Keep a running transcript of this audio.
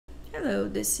Hello,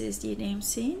 this is the name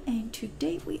Sin, and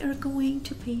today we are going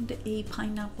to paint a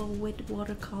pineapple with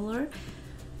watercolor.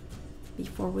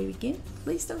 Before we begin,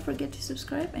 please don't forget to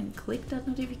subscribe and click that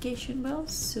notification bell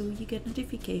so you get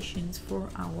notifications for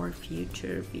our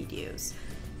future videos.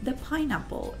 The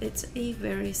pineapple, it's a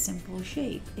very simple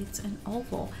shape. It's an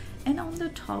oval, and on the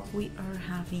top we are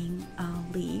having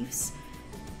leaves.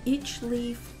 Each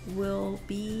leaf will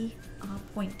be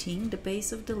pointing, the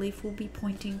base of the leaf will be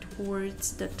pointing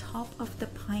towards the top of the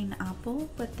pineapple,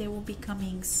 but they will be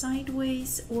coming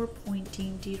sideways or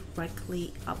pointing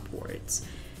directly upwards.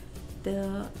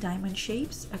 The diamond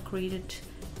shapes are created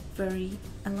very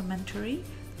elementary,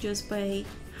 just by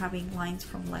having lines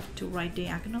from left to right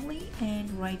diagonally and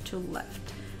right to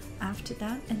left. After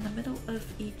that, in the middle of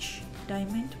each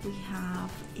diamond, we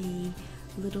have a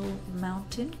little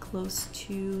mountain close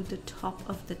to the top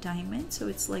of the diamond, so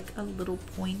it's like a little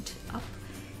point up.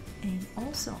 And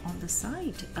also on the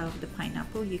side of the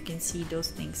pineapple, you can see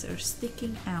those things are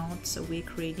sticking out, so we're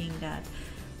creating that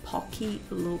pocky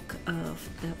look of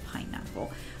the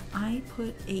pineapple. I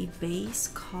put a base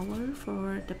color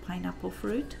for the pineapple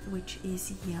fruit, which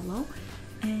is yellow,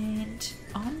 and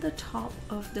on the top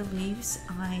of the leaves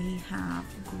I have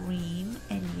green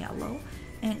and yellow,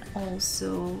 and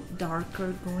also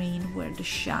darker green where the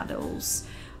shadows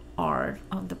are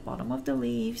on the bottom of the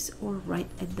leaves or right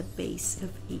at the base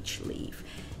of each leaf.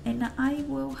 And I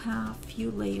will have few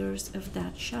layers of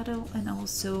that shadow and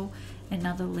also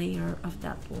another layer of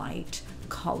that light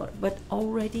color, but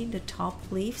already the top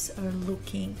leaves are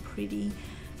looking pretty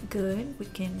good. We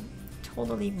can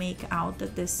totally make out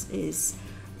that this is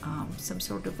some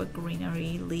sort of a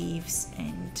greenery leaves,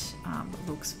 and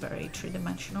looks very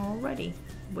three-dimensional already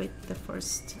with the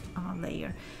first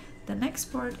layer. The next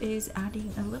part is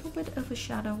adding a little bit of a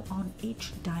shadow on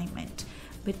each diamond.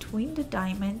 Between the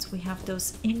diamonds we have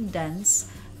those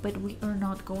indents, but we are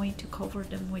not going to cover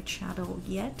them with shadow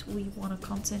yet. We want to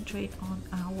concentrate on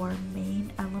our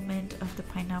main element of the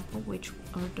pineapple, which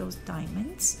are those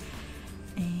diamonds.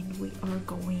 And we are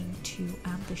going to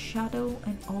add the shadow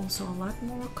and also a lot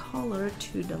more color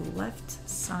to the left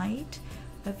side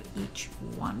of each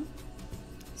one,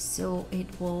 so it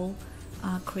will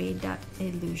create that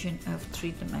illusion of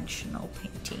three-dimensional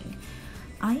painting.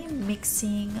 I am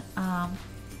mixing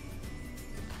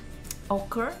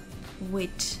ochre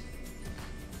with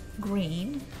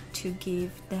green to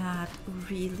give that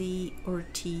really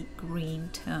earthy green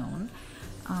tone.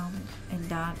 And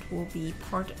that will be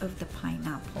part of the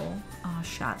pineapple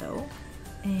shadow,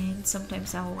 and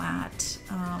sometimes I'll add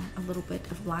a little bit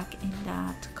of black in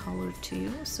that color too,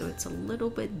 so it's a little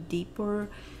bit deeper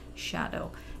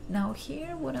shadow. Now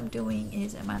here what I'm doing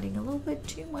is I'm adding a little bit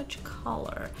too much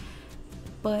color,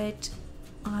 but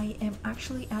I am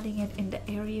actually adding it in the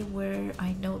area where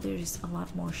I know there is a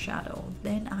lot more shadow.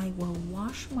 Then I will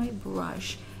wash my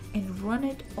brush and run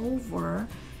it over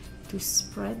to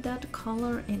spread that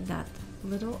color in that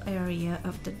little area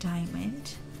of the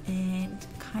diamond and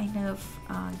kind of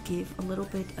give a little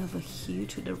bit of a hue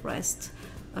to the rest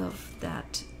of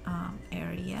that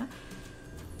area,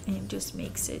 and just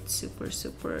makes it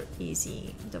super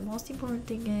easy. The most important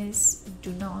thing is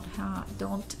don't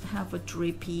have a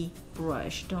drippy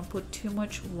brush. Don't put too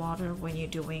much water when you're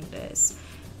doing this,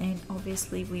 and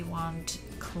obviously we want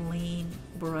clean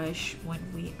brush when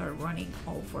we are running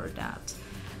over that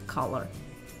color.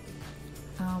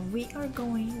 We are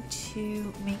going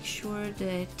to make sure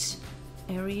that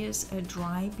areas are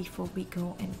dry before we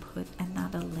go and put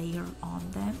another layer on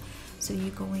them. So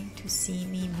you're going to see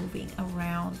me moving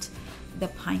around the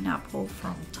pineapple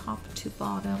from top to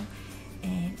bottom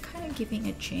and kind of giving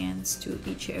a chance to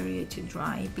each area to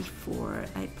dry before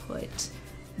I put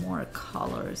more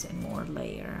colors and more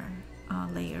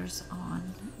layers on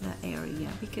the area,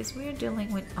 because we're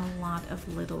dealing with a lot of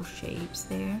little shapes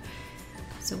there,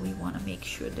 so we want to make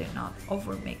sure they're not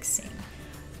over mixing.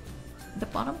 The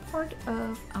bottom part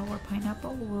of our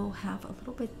pineapple will have a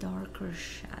little bit darker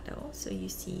shadow, so you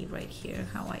see right here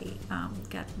how I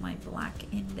got my black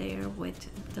in there with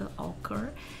the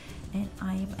ochre, and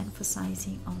I am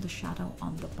emphasizing on the shadow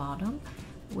on the bottom,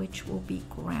 which will be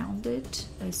grounded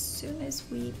as soon as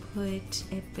we put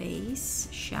a base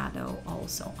shadow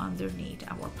also underneath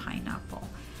our pineapple.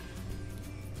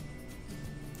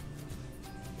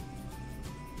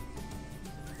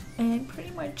 And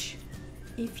pretty much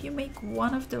if you make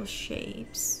one of those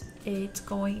shapes, it's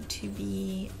going to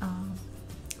be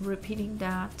repeating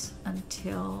that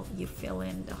until you fill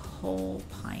in the whole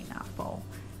pineapple.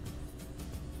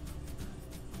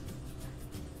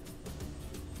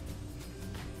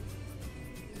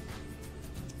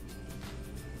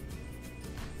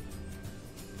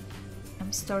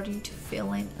 starting to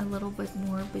fill in a little bit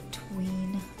more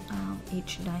between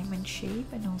each diamond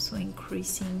shape, and also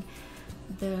increasing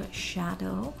the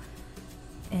shadow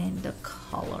and the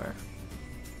color.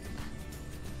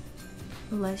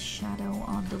 Less shadow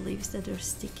on the leaves that are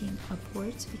sticking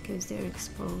upwards because they're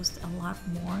exposed a lot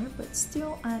more, but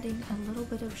still adding a little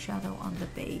bit of shadow on the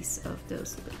base of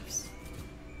those leaves.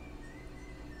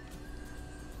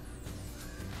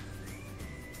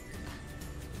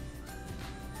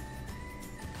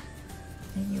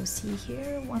 And you'll see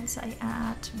here, once I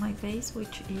add my base,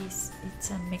 which is,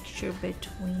 it's a mixture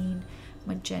between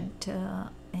magenta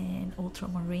and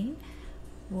ultramarine,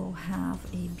 we'll have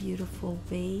a beautiful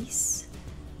base,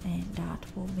 and that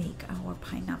will make our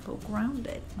pineapple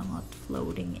grounded, not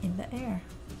floating in the air.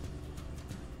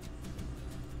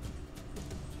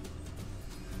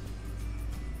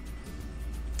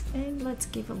 And let's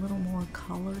give a little more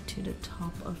color to the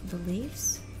top of the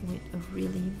leaves with a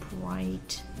really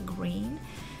bright green.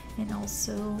 And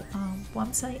also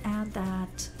once I add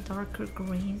that darker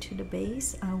green to the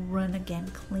base, I'll run again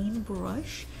clean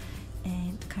brush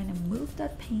and kind of move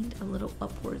that paint a little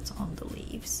upwards on the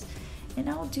leaves. And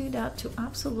I'll do that to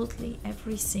absolutely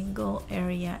every single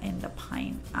area in the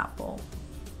pineapple.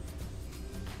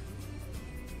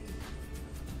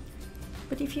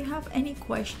 But if you have any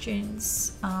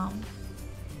questions,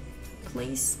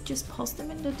 please just post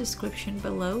them in the description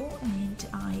below and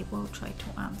I will try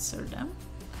to answer them.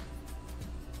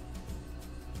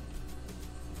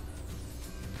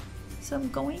 So I'm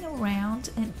going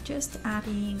around and just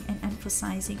adding and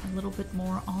emphasizing a little bit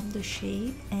more on the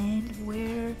shape and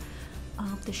where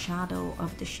the shadow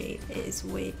of the shape is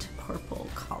with purple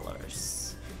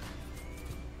colors.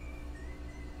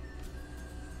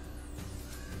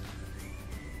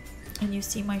 And you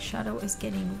see my shadow is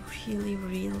getting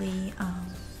really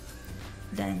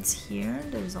dense here.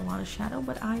 There's a lot of shadow,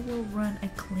 but I will run a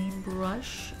clean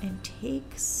brush and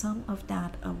take some of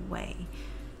that away.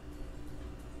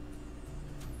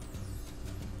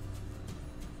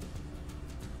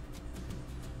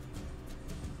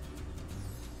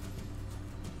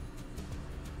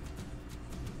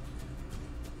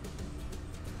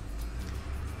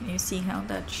 You see how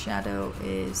that shadow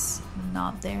is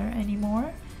not there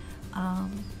anymore,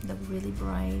 the really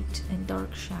bright and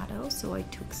dark shadow. So I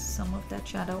took some of that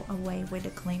shadow away with a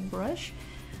clean brush,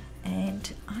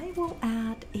 and I will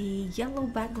add a yellow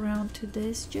background to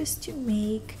this just to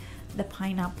make the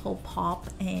pineapple pop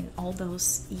and all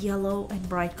those yellow and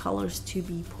bright colors to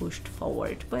be pushed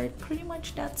forward. But pretty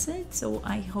much that's it. So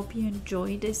I hope you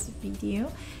enjoyed this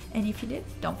video, and if you did,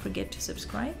 don't forget to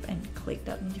subscribe and click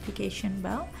that notification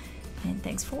bell. And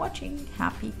thanks for watching.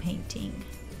 Happy painting.